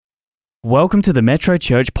Welcome to the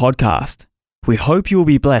Metrochurch podcast. We hope you will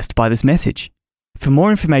be blessed by this message. For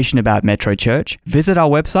more information about Metrochurch, visit our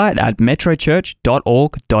website at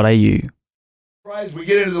metrochurch.org.au. Praise, we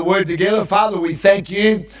get into the Word together. Father, we thank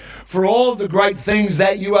you for all the great things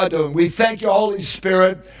that you are doing. We thank you, Holy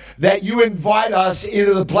Spirit, that you invite us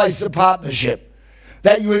into the place of partnership,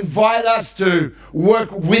 that you invite us to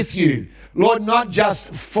work with you, Lord, not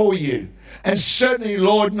just for you, and certainly,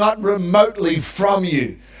 Lord, not remotely from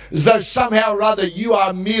you, as though somehow or other you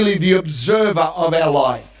are merely the observer of our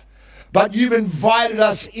life. But you've invited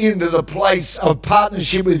us into the place of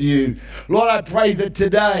partnership with you. Lord, I pray that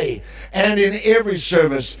today and in every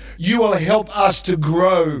service, you will help us to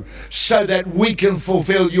grow so that we can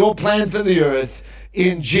fulfill your plan for the earth.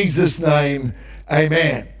 In Jesus' name,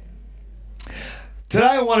 amen. Today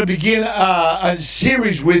I want to begin a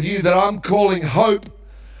series with you that I'm calling Hope,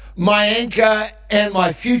 My Anchor and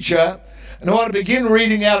My Future. And I want to begin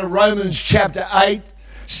reading out of Romans chapter 8,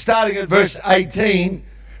 starting at verse 18.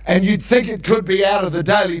 And you'd think it could be out of the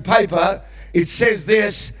daily paper. It says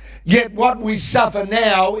this: "Yet what we suffer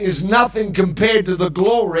now is nothing compared to the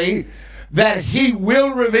glory that he will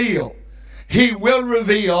reveal." He will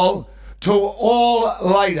reveal to all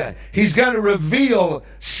later. He's going to reveal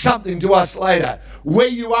something to us later. Where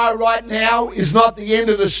you are right now is not the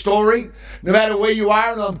end of the story. No matter where you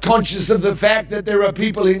are, and I'm conscious of the fact that there are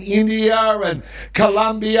people in India and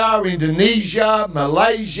Colombia, Indonesia,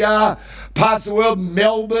 Malaysia, parts of the world,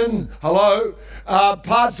 Melbourne,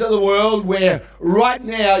 parts of the world where right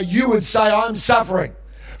now you would say, I'm suffering.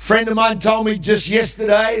 A friend of mine told me just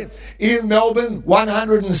yesterday in Melbourne,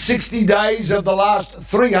 160 days of the last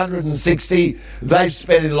 360 they've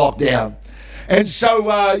spent in lockdown. And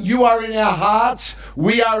so you are in our hearts.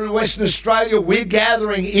 We are in Western Australia. We're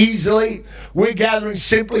gathering easily. We're gathering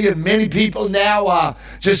simply, and many people now are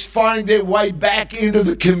just finding their way back into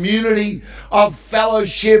the community of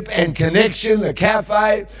fellowship and connection, the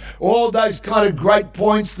cafe, all those kind of great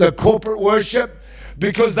points, the corporate worship,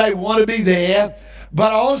 because they want to be there.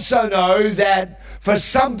 But I also know that for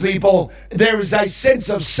some people, there is a sense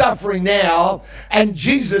of suffering now, and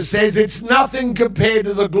Jesus says it's nothing compared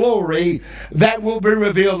to the glory that will be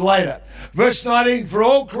revealed later. Verse 19, "For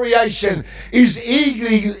all creation is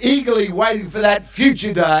eagerly waiting for that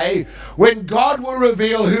future day when God will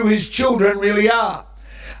reveal who his children really are.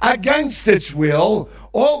 Against its will,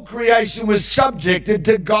 all creation was subjected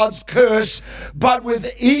to God's curse, but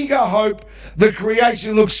with eager hope, the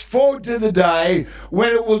creation looks forward to the day when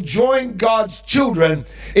it will join God's children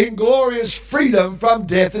in glorious freedom from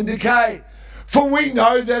death and decay. For we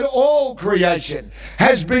know that all creation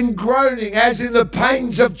has been groaning as in the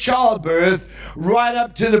pains of childbirth right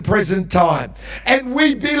up to the present time. And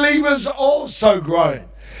we believers also groan,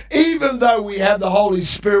 even though we have the Holy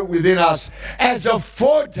Spirit within us as a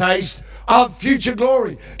foretaste of future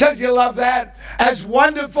glory." Don't you love that? As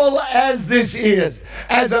wonderful as this is,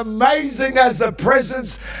 as amazing as the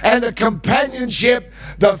presence and the companionship,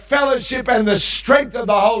 the fellowship and the strength of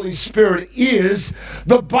the Holy Spirit is,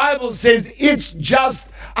 the Bible says it's just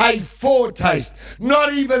a foretaste,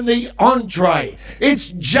 not even the entree.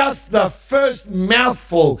 It's just the first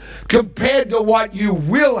mouthful compared to what you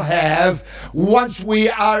will have once we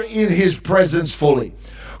are in his presence fully.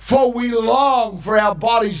 "For we long for our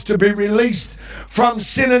bodies to be released from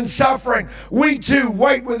sin and suffering. We too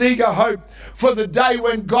wait with eager hope for the day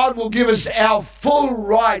when God will give us our full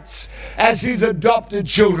rights as his adopted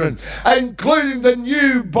children, including the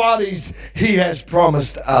new bodies he has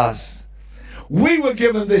promised us." We were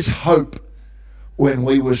given this hope when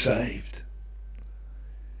we were saved.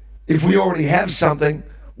 If we already have something,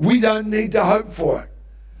 we don't need to hope for it.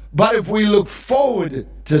 But if we look forward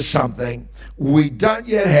to something we don't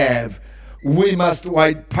yet have, we must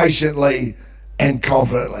wait patiently and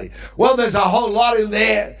confidently. Well, there's a whole lot in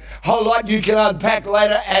there, a whole lot you can unpack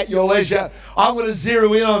later at your leisure. I'm going to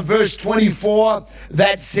zero in on verse 24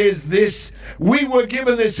 that says this: "We were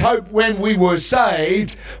given this hope when we were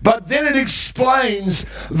saved," but then it explains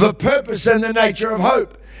the purpose and the nature of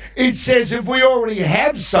hope. It says if we already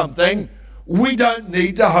have something, we don't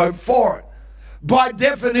need to hope for it. By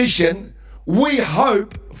definition, we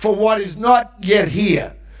hope for what is not yet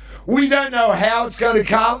here. We don't know how it's going to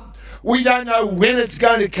come. We don't know when it's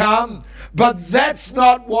going to come. But that's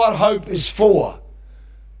not what hope is for.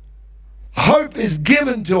 Hope is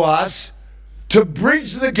given to us to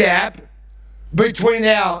bridge the gap between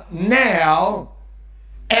our now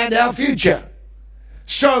and our future.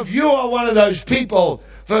 So if you are one of those people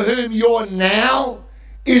for whom your now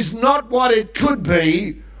is not what it could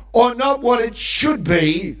be or not what it should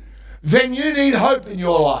be, then you need hope in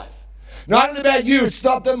your life. Not about you. It's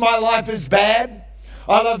not that my life is bad.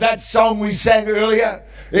 I love that song we sang earlier.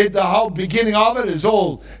 The whole beginning of it is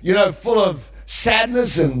all, full of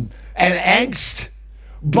sadness and angst.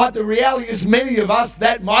 But the reality is, many of us,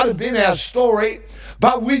 that might have been our story,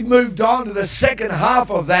 but we've moved on to the second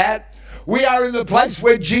half of that. We are in the place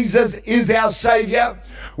where Jesus is our Savior,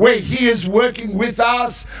 where He is working with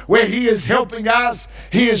us, where He is helping us,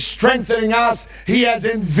 He is strengthening us, He has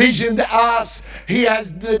envisioned us, He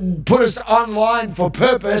has put us online for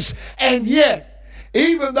purpose. And yet,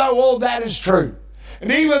 even though all that is true,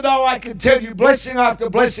 and even though I can tell you blessing after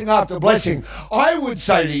blessing after blessing, I would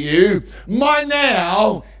say to you, my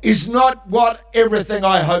now is not what everything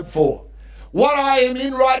I hope for. What I am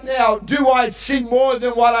in right now, do I see more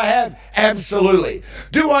than what I have? Absolutely.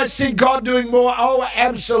 Do I see God doing more? Oh,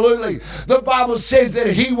 absolutely. The Bible says that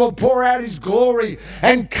He will pour out His glory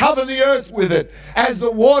and cover the earth with it as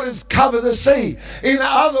the waters cover the sea. In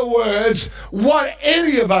other words, what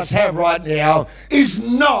any of us have right now is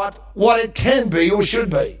not what it can be or should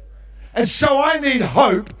be. And so I need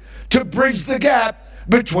hope to bridge the gap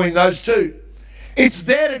between those two. It's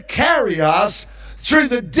there to carry us through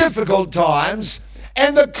the difficult times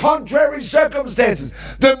and the contrary circumstances.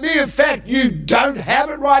 The mere fact you don't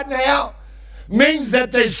have it right now means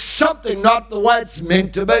that there's something not the way it's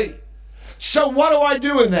meant to be. So what do I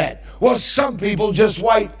do in that? Well, some people just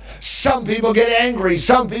wait. Some people get angry.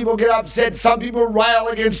 Some people get upset. Some people rail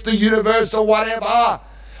against the universe or whatever.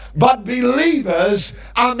 But believers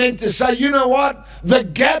are meant to say, you know what? The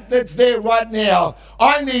gap that's there right now,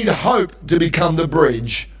 I need hope to become the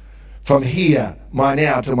bridge from here, my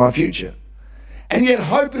now, to my future. And yet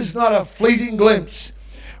hope is not a fleeting glimpse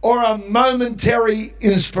or a momentary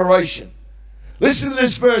inspiration. Listen to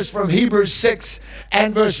this verse from Hebrews 6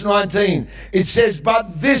 and verse 19. It says,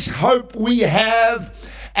 but this hope we have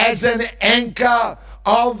as an anchor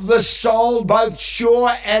of the soul, both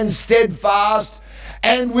sure and steadfast,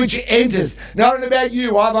 and which enters. Now, I don't know about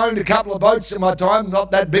you, I've owned a couple of boats in my time, not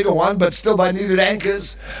that big a one, but still they needed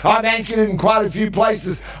anchors. I've anchored in quite a few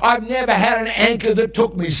places. I've never had an anchor that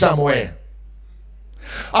took me somewhere.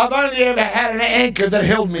 I've only ever had an anchor that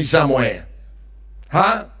held me somewhere.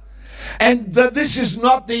 And this is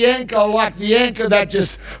not the anchor like the anchor that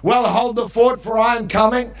just, well, hold the fort for I am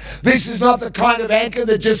coming. This is not the kind of anchor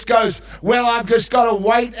that just goes, well, I've just got to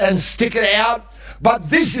wait and stick it out.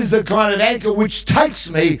 But this is the kind of anchor which takes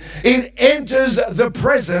me. It enters the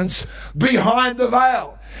presence behind the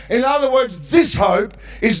veil. In other words, this hope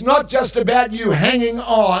is not just about you hanging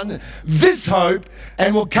on. This hope,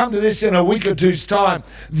 and we'll come to this in a week or two's time,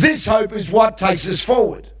 this hope is what takes us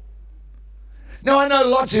forward. Now, I know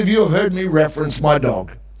lots of you have heard me reference my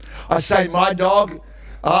dog. I say my dog.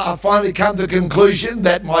 I finally come to the conclusion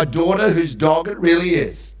that my daughter, whose dog it really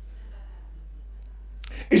is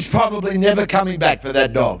probably never coming back for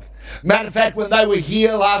that dog. Matter of fact, when they were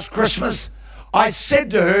here last Christmas, I said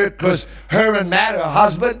to her, because her and Matt, her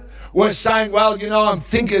husband, were saying, well, I'm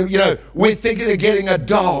thinking, we're thinking of getting a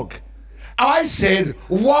dog. I said,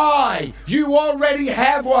 why? You already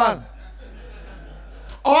have one.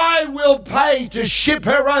 I will pay to ship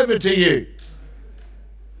her over to you.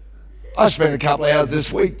 I spent a couple of hours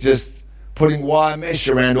this week just putting wire mesh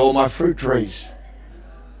around all my fruit trees.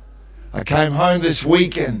 I came home this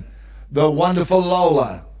week and the wonderful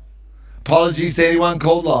Lola, apologies to anyone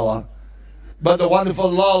called Lola, but the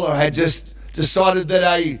wonderful Lola had just decided that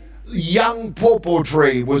a young pawpaw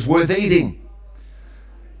tree was worth eating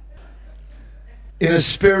in a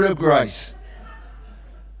spirit of grace.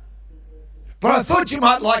 But I thought you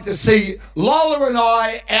might like to see Lola and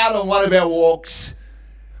I out on one of our walks.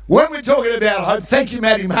 When we're talking about hope, thank you,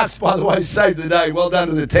 Matty Marks, by the way, saved the day. Well done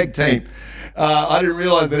to the tech team. I didn't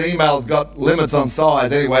realise that email's got limits on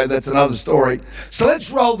size. Anyway, that's another story. So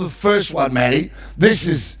let's roll the first one, Matty. This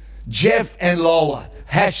is Geoff and Lola.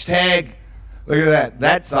 Hashtag, look at that.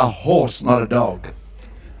 That's a horse, not a dog.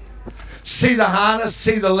 See the harness?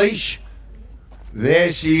 See the leash?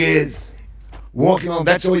 There she is. Walking on.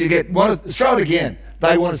 That's all you get. Throw it again.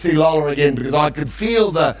 They want to see Lola again because I could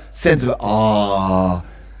feel the sense of,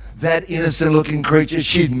 that innocent looking creature.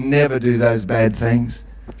 She'd never do those bad things.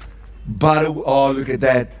 But, look at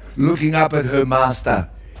that, looking up at her master.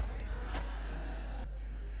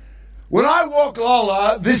 When I walk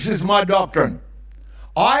Lola, this is my doctrine.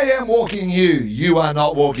 I am walking you, you are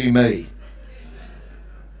not walking me.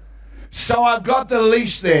 So I've got the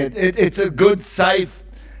leash there. It's a good, safe,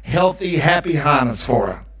 healthy, happy harness for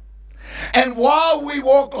her. And while we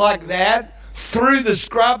walk like that, through the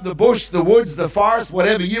scrub, the bush, the woods, the forest,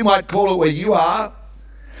 whatever you might call it where you are,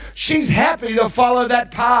 she's happy to follow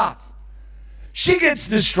that path. She gets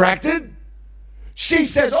distracted. She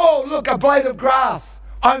says, oh, look, a blade of grass.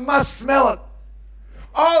 I must smell it.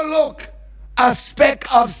 Oh, look, a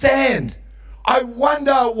speck of sand. I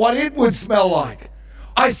wonder what it would smell like.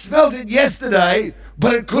 I smelled it yesterday,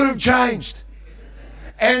 but it could have changed.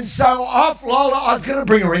 And so off Lola, I was going to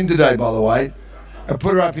bring her in today, by the way, and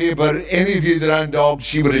put her up here, but any of you that own dogs,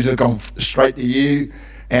 she would have just gone straight to you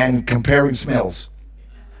and comparing smells.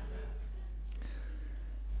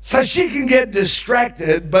 So she can get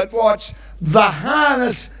distracted, but watch, the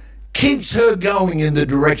harness keeps her going in the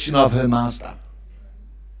direction of her master.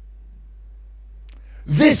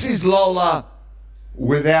 This is Lola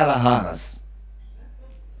without a harness.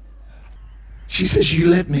 She says, you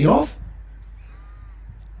let me off?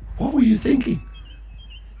 What were you thinking?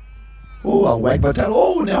 Oh, I'll wag my tail.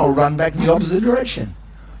 Oh, now I'll run back in the opposite direction.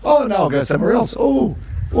 Oh, now I'll go somewhere else. Oh,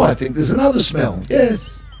 I think there's another smell.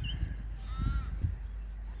 Yes.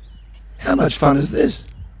 How much fun is this?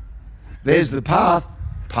 There's the path.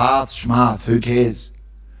 Path, schmath, who cares?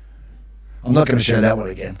 I'm not going to show that one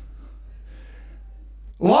again.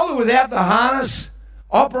 Lola without the harness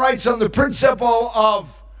operates on the principle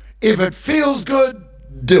of if it feels good,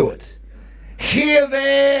 do it. Here,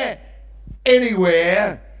 there,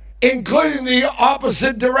 anywhere, including the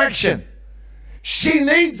opposite direction. She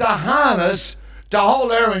needs a harness to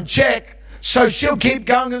hold her in check so she'll keep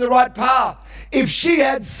going in the right path. If she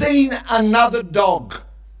had seen another dog,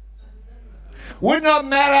 would not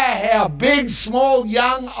matter how big, small,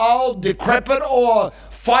 young, old, decrepit or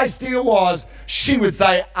feisty it was, she would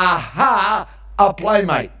say, aha, a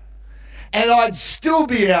playmate. And I'd still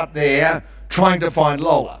be out there trying to find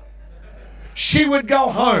Lola. She would go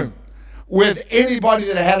home with anybody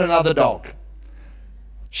that had another dog.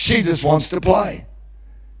 She just wants to play.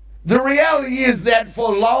 The reality is that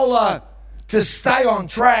for Lola to stay on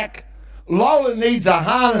track, Lola needs a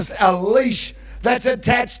harness, a leash that's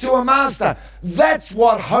attached to a master. That's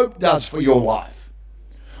what hope does for your life.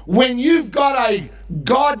 When you've got a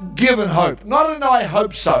God-given hope, not an I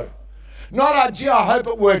hope so, not a gee, I hope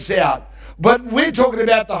it works out, but we're talking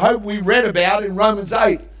about the hope we read about in Romans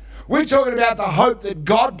 8. We're talking about the hope that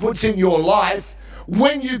God puts in your life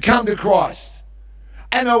when you come to Christ.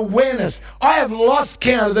 An awareness. I have lost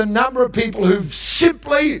count of the number of people who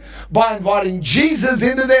simply, by inviting Jesus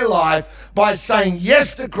into their life, by saying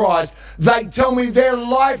yes to Christ, they tell me their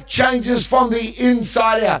life changes from the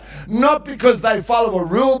inside out. Not because they follow a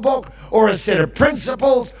rule book or a set of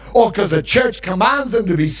principles or because the church commands them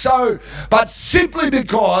to be so, but simply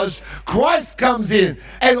because Christ comes in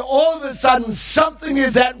and all of a sudden something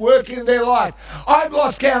is at work in their life. I've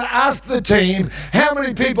lost count. Ask the team how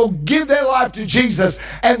many people give their life to Jesus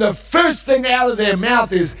and the first thing out of their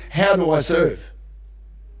mouth is, how do I serve?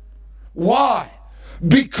 Why?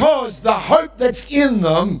 Because the hope that's in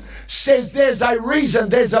them says there's a reason,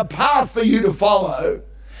 there's a path for you to follow.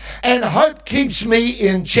 And hope keeps me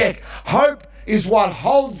in check. Hope is what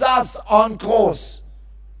holds us on course.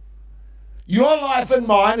 Your life and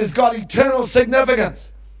mine has got eternal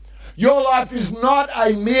significance. Your life is not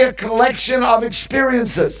a mere collection of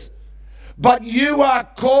experiences. But you are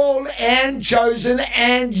called and chosen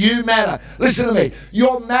and you matter. Listen to me.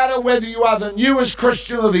 You matter whether you are the newest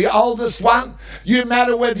Christian or the oldest one. You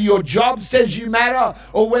matter whether your job says you matter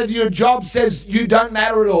or whether your job says you don't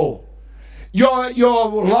matter at all. Your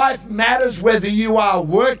life matters whether you are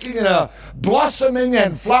working in a blossoming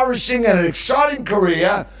and flourishing and an exciting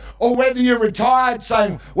career or whether you're retired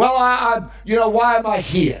saying, well, why am I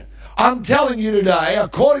here? I'm telling you today,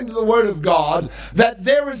 according to the Word of God, that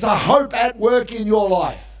there is a hope at work in your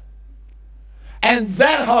life. And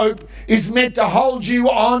that hope is meant to hold you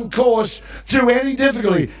on course through any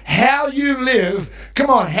difficulty. How you live, come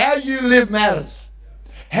on, how you live matters.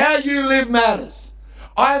 How you live matters.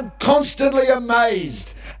 I am constantly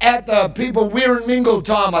amazed at the people. We're in mingle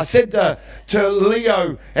time. I said to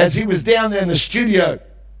Leo as he was down there in the studio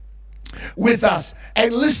with us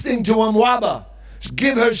and listening to Mwaba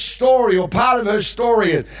give her story or part of her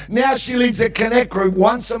story. And now she leads a connect group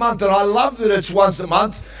once a month, and I love that it's once a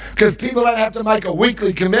month because people don't have to make a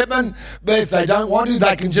weekly commitment, but if they don't want to,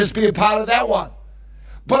 they can just be a part of that one.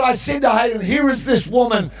 But I said to Hayden, here is this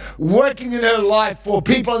woman working in her life for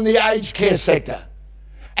people in the aged care sector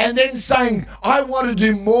and then saying, I want to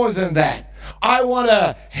do more than that. I want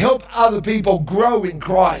to help other people grow in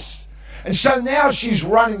Christ. And so now she's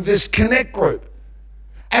running this connect group.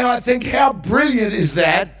 And I think, how brilliant is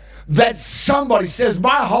that somebody says,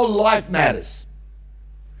 my whole life matters.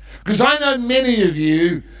 Because I know many of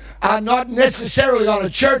you are not necessarily on a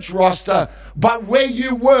church roster, but where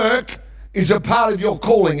you work is a part of your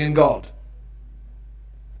calling in God.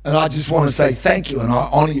 And I just want to say thank you and I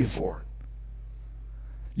honor you for it.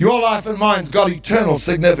 Your life and mine's got eternal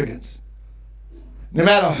significance. No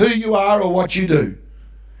matter who you are or what you do.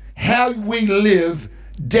 how we live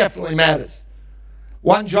definitely matters.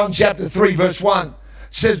 1 John chapter 3 verse 1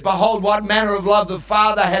 says, behold, what manner of love the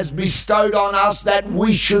Father has bestowed on us, that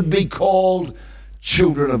we should be called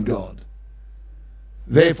children of God.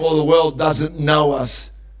 Therefore the world doesn't know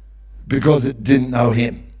us because it didn't know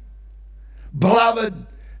him. Beloved,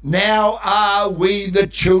 now are we the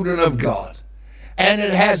children of God, and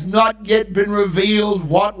it has not yet been revealed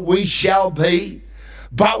what we shall be,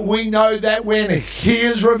 but we know that when he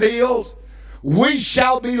is revealed, we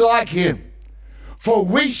shall be like him, for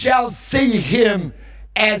we shall see him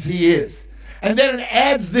as he is. And then it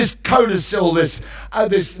adds this codicil,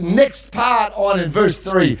 this next part on in verse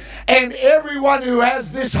 3. And everyone who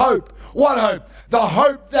has this hope, what hope? The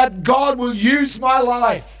hope that God will use my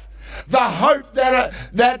life. The hope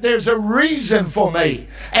that there's a reason for me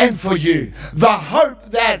and for you. The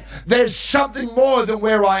hope that there's something more than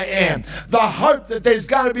where I am. The hope that there's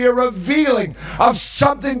going to be a revealing of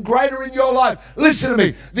something greater in your life. Listen to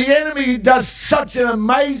me. The enemy does such an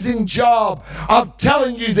amazing job of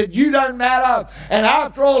telling you that you don't matter. And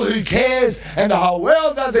after all, who cares? And the whole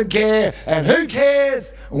world doesn't care. And who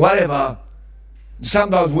cares? Whatever.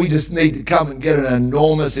 Sometimes we just need to come and get an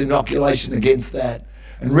enormous inoculation against that.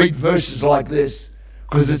 And read verses like this,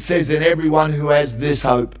 because it says, and everyone who has this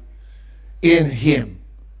hope in him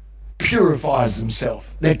purifies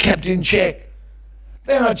himself. They're kept in check.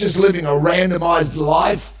 They're not just living a randomized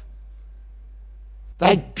life.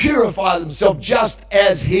 They purify themselves just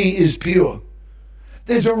as he is pure.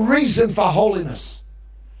 There's a reason for holiness.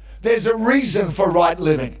 There's a reason for right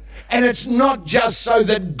living. And it's not just so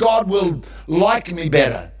that God will like me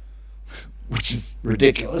better, which is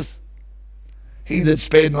ridiculous. He that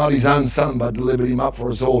spared not his own son, but delivered him up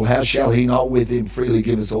for us all, how shall he not with him freely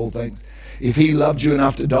give us all things? If he loved you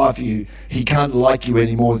enough to die for you, he can't like you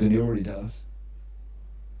any more than he already does.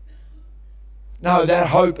 No, that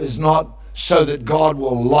hope is not so that God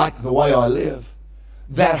will like the way I live.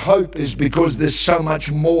 That hope is because there's so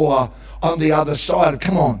much more on the other side.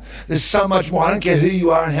 Come on, there's so much more. I don't care who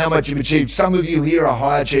you are and how much you've achieved. Some of you here are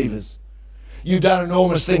high achievers. You've done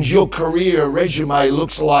enormous things. Your career resume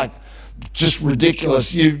looks like just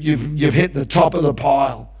ridiculous. You've hit the top of the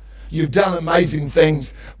pile. You've done amazing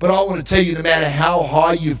things. But I want to tell you, no matter how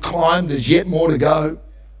high you've climbed, there's yet more to go.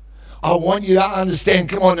 I want you to understand,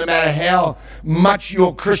 come on, no matter how much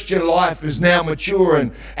your Christian life is now mature,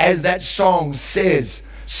 and as that song says,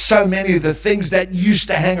 so many of the things that used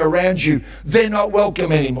to hang around you, they're not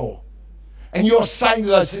welcome anymore. And you're saying to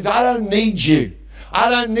those things, I don't need you. I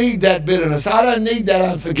don't need that bitterness. I don't need that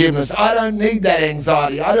unforgiveness. I don't need that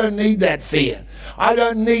anxiety. I don't need that fear. I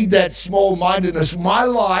don't need that small-mindedness. My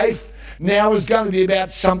life now is going to be about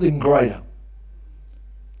something greater.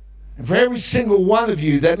 And for every single one of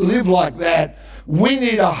you that live like that, we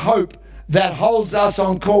need a hope that holds us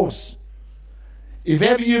on course. If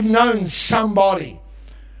ever you've known somebody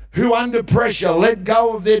who under pressure let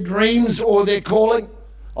go of their dreams or their calling,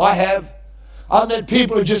 I have. I met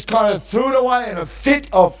people who just kind of threw it away in a fit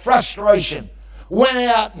of frustration, went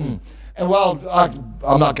out and well,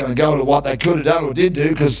 I'm not going to go into what they could have done or did do,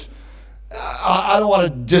 because I don't want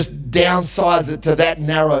to just downsize it to that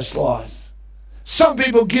narrow slice. Some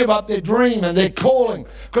people give up their dream and their calling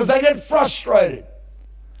because they get frustrated.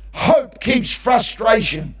 Hope keeps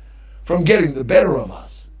frustration from getting the better of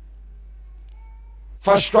us.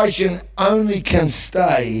 Frustration only can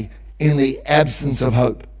stay in the absence of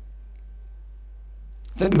hope.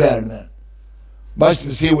 Think about it a minute. Most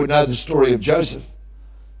of us here would know the story of Joseph.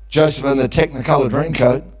 Joseph in the Technicolor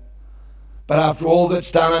Dreamcoat. But after all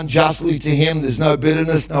that's done unjustly to him, there's no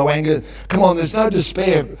bitterness, no anger. Come on, there's no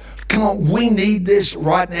despair. Come on, we need this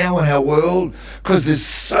right now in our world, because there's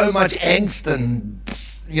so much angst and,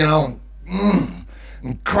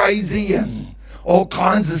 and crazy and all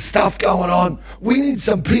kinds of stuff going on. We need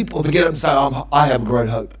some people to get up and say, I have a great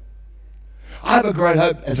hope. I have a great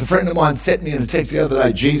hope. As a friend of mine sent me in a text the other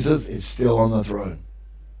day, Jesus is still on the throne.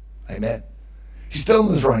 Amen. He's still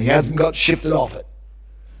on the throne. He hasn't got shifted off it.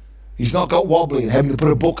 He's not got wobbly and having to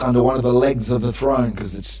put a book under one of the legs of the throne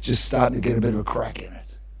because it's just starting to get a bit of a crack in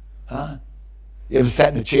it. Huh? You ever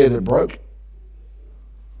sat in a chair that broke?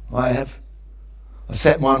 I have. I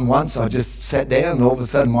sat in one once. I just sat down and all of a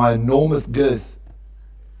sudden my enormous girth,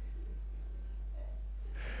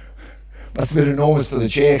 must have been enormous for the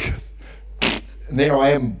chair, and there I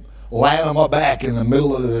am laying on my back in the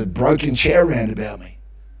middle of the broken chair round about me.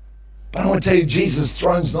 But I want to tell you, Jesus'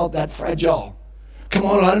 throne's not that fragile. Come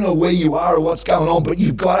on, I don't know where you are or what's going on, but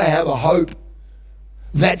you've got to have a hope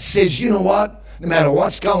that says, you know what? No matter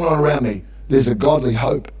what's going on around me, there's a godly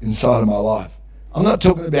hope inside of my life. I'm not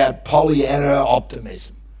talking about Pollyanna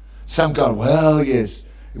optimism. Some kind of, well, yes,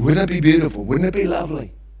 Wouldn't it be beautiful? Wouldn't it be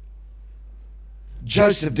lovely?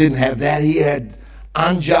 Joseph didn't have that. He had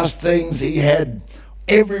unjust things. He had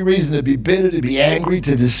every reason to be bitter, to be angry,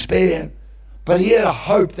 to despair. But he had a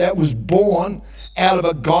hope that was born out of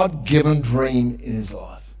a God-given dream in his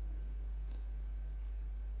life.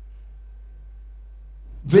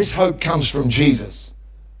 This hope comes from Jesus.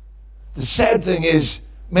 The sad thing is,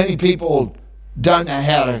 many people don't know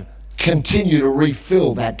how to continue to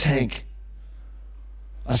refill that tank.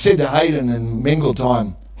 I said to Hayden in mingle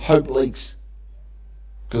time, hope leaks,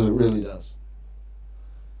 because it really does.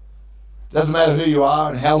 Doesn't matter who you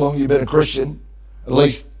are and how long you've been a Christian, at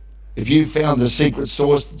least if you found the secret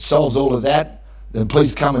source that solves all of that, then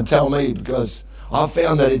please come and tell me, because I've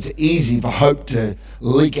found that it's easy for hope to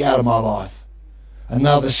leak out of my life.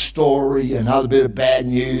 Another story, another bit of bad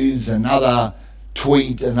news, another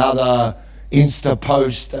tweet, another Insta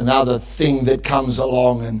post, another thing that comes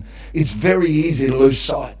along, and it's very easy to lose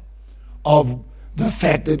sight of the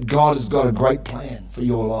fact that God has got a great plan for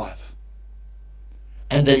your life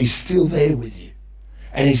and that he's still there with you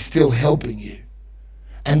and he's still helping you,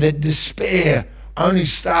 and that despair only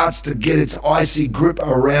starts to get its icy grip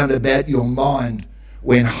around about your mind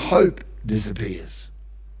when hope disappears.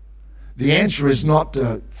 The answer is not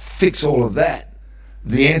to fix all of that.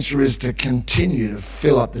 The answer is to continue to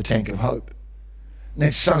fill up the tank of hope.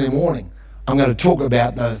 Next Sunday morning, I'm going to talk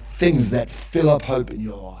about the things that fill up hope in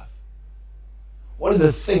your life. What are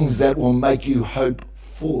the things that will make you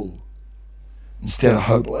hopeful instead of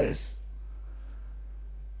hopeless?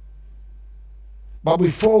 But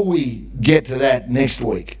before we get to that next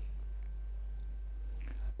week,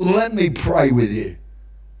 let me pray with you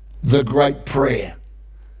the great prayer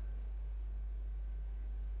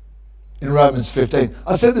in Romans 15.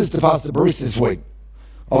 I said this to Pastor Bruce this week.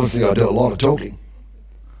 Obviously, I do a lot of talking.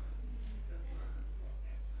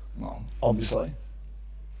 Well, obviously.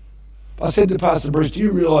 I said to Pastor Bruce, do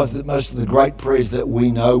you realise that most of the great prayers that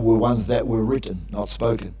we know were ones that were written, not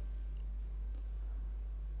spoken?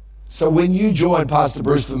 So when you join Pastor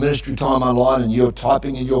Bruce for ministry time online and you're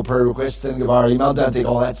typing in your prayer requests, sending it via email, don't think,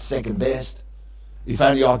 oh, that's second best. If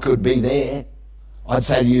only I could be there. I'd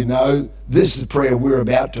say to you, no, this is prayer we're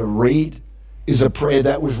about to read is a prayer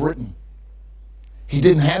that was written. He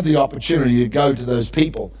didn't have the opportunity to go to those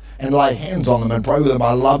people and lay hands on them and pray with them.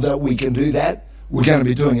 I love that we can do that. We're going to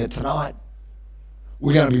be doing it tonight.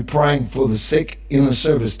 We're going to be praying for the sick in the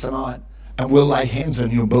service tonight, and we'll lay hands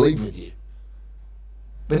on you and believe with you.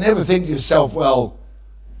 But never think to yourself, well,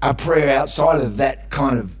 a prayer outside of that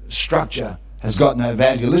kind of structure has got no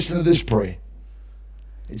value. Listen to this prayer.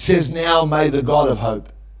 It says, now may the God of hope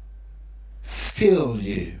fill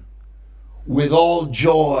you with all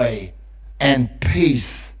joy and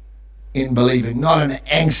peace in believing. Not an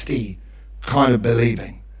angsty kind of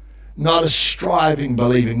believing. Not a striving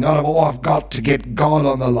believing. Not a, oh, I've got to get God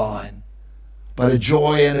on the line. But a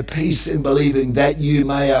joy and a peace in believing, that you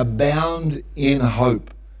may abound in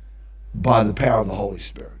hope by the power of the Holy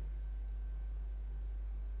Spirit.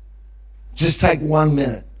 Just take 1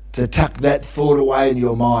 minute to tuck that thought away in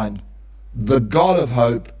your mind. The God of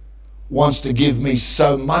hope wants to give me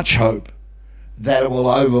so much hope that it will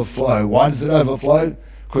overflow. Why does it overflow?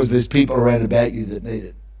 Because there's people around about you that need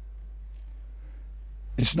it.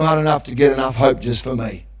 It's not enough to get enough hope just for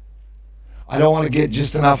me. I don't want to get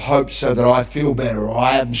just enough hope so that I feel better or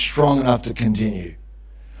I am strong enough to continue.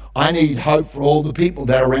 I need hope for all the people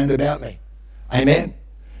that are around about me. Amen.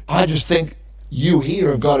 I just think you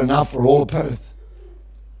here have got enough for all of Perth.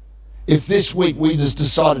 If this week we just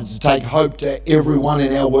decided to take hope to everyone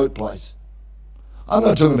in our workplace, I'm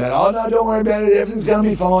not talking about, oh no, don't worry about it, everything's going to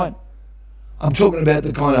be fine. I'm talking about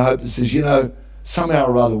the kind of hope that says, you know, somehow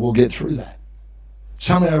or other we'll get through that.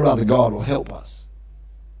 Somehow or other God will help us.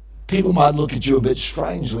 People might look at you a bit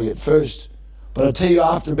strangely at first, but I tell you,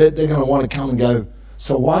 after a bit they're going to want to come and go,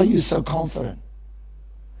 so why are you so confident?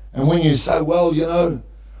 And when you say, well, you know,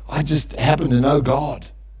 I just happen to know God,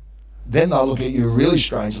 then they'll look at you really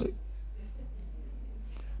strangely.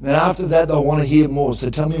 And then after that, they'll want to hear more. So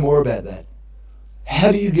tell me more about that.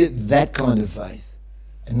 How do you get that kind of faith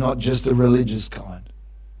and not just the religious kind?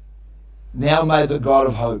 Now may the God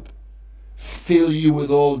of hope fill you with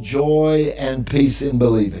all joy and peace in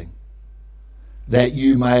believing, that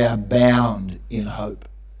you may abound in hope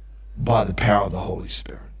by the power of the Holy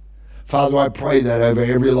Spirit. Father, I pray that over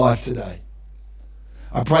every life today.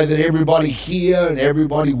 I pray that everybody here and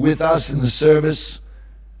everybody with us in the service,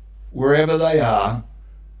 wherever they are,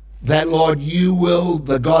 that, Lord, you will,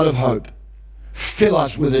 the God of hope, fill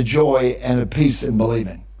us with a joy and a peace in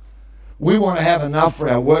believing. We want to have enough for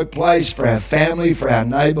our workplace, for our family, for our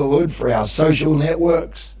neighborhood, for our social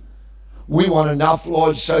networks. We want enough,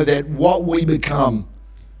 Lord, so that what we become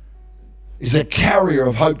is a carrier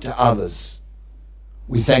of hope to others.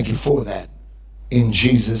 We thank you for that. In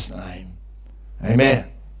Jesus' name. Amen.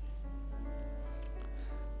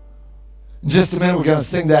 In just a minute, we're going to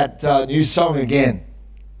sing that new song again.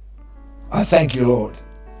 I thank you, Lord.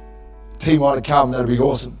 Team want to come, that'll be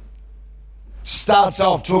awesome. Starts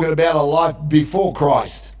off talking about a life before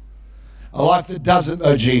Christ, a life that doesn't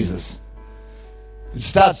know Jesus. It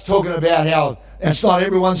starts talking about how it's not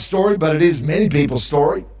everyone's story, but it is many people's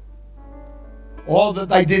story. All that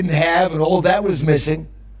they didn't have and all that was missing.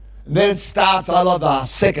 And then it starts, I love the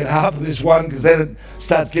second half of this one because then it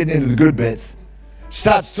starts getting into the good bits.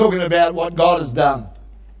 Starts talking about what God has done.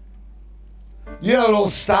 You know, it all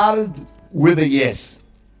started with a yes.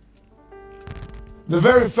 The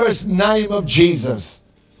very first name of Jesus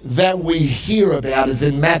that we hear about is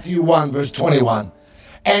in Matthew 1, verse 21.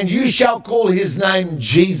 And you shall call his name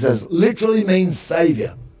Jesus. Literally means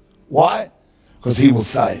Savior. Why? Because he will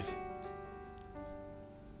save.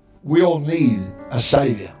 We all need a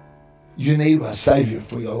Savior. You need a Savior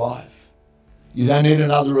for your life. You don't need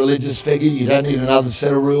another religious figure. You don't need another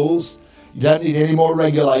set of rules. You don't need any more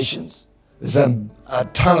regulations. There's a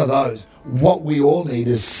ton of those. What we all need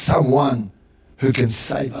is someone who can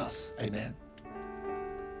save us. Amen.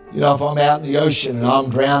 You know, if I'm out in the ocean and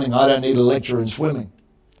I'm drowning, I don't need a lecture in swimming.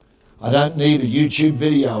 I don't need a YouTube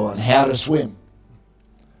video on how to swim.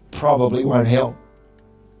 Probably won't help.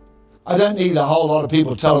 I don't need a whole lot of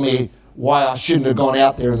people telling me why I shouldn't have gone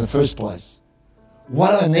out there in the first place.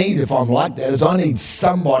 What I need if I'm like that is I need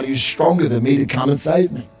somebody who's stronger than me to come and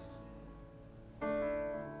save me.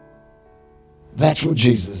 That's what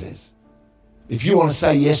Jesus is. If you want to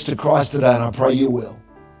say yes to Christ today, and I pray you will,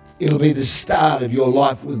 it'll be the start of your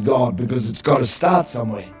life with God because it's got to start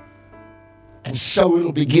somewhere. And so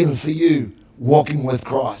it'll begin for you walking with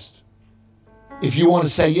Christ. If you want to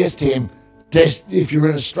say yes to him, if you're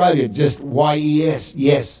in Australia, just YES,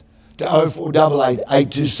 yes, to 0488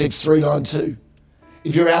 826 392.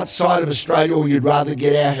 If you're outside of Australia or you'd rather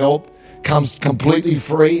get our help, comes completely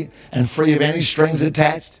free and free of any strings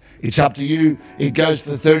attached. It's up to you. It goes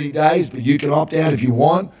for 30 days, but you can opt out if you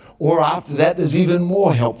want. Or after that, there's even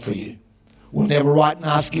more help for you. We'll never write and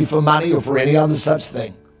ask you for money or for any other such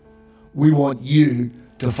thing. We want you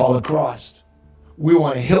to follow Christ. We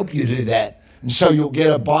want to help you do that. And so you'll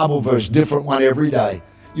get a Bible verse, different one every day.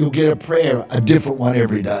 You'll get a prayer, a different one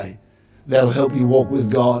every day. That'll help you walk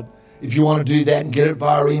with God. If you want to do that and get it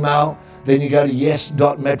via email, then you go to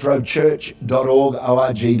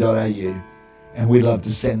yes.metrochurch.org.au, and we'd love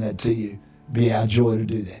to send that to you. Be our joy to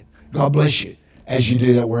do that. God bless you as you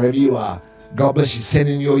do that wherever you are. God bless you. Send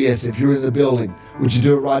in your yes. If you're in the building, would you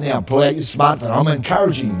do it right now? Pull out your smartphone. I'm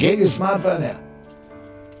encouraging you. Get your smartphone out.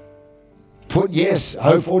 Put yes,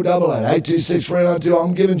 0488 826 392.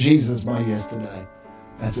 I'm giving Jesus my yes today.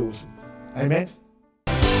 That's awesome. Amen.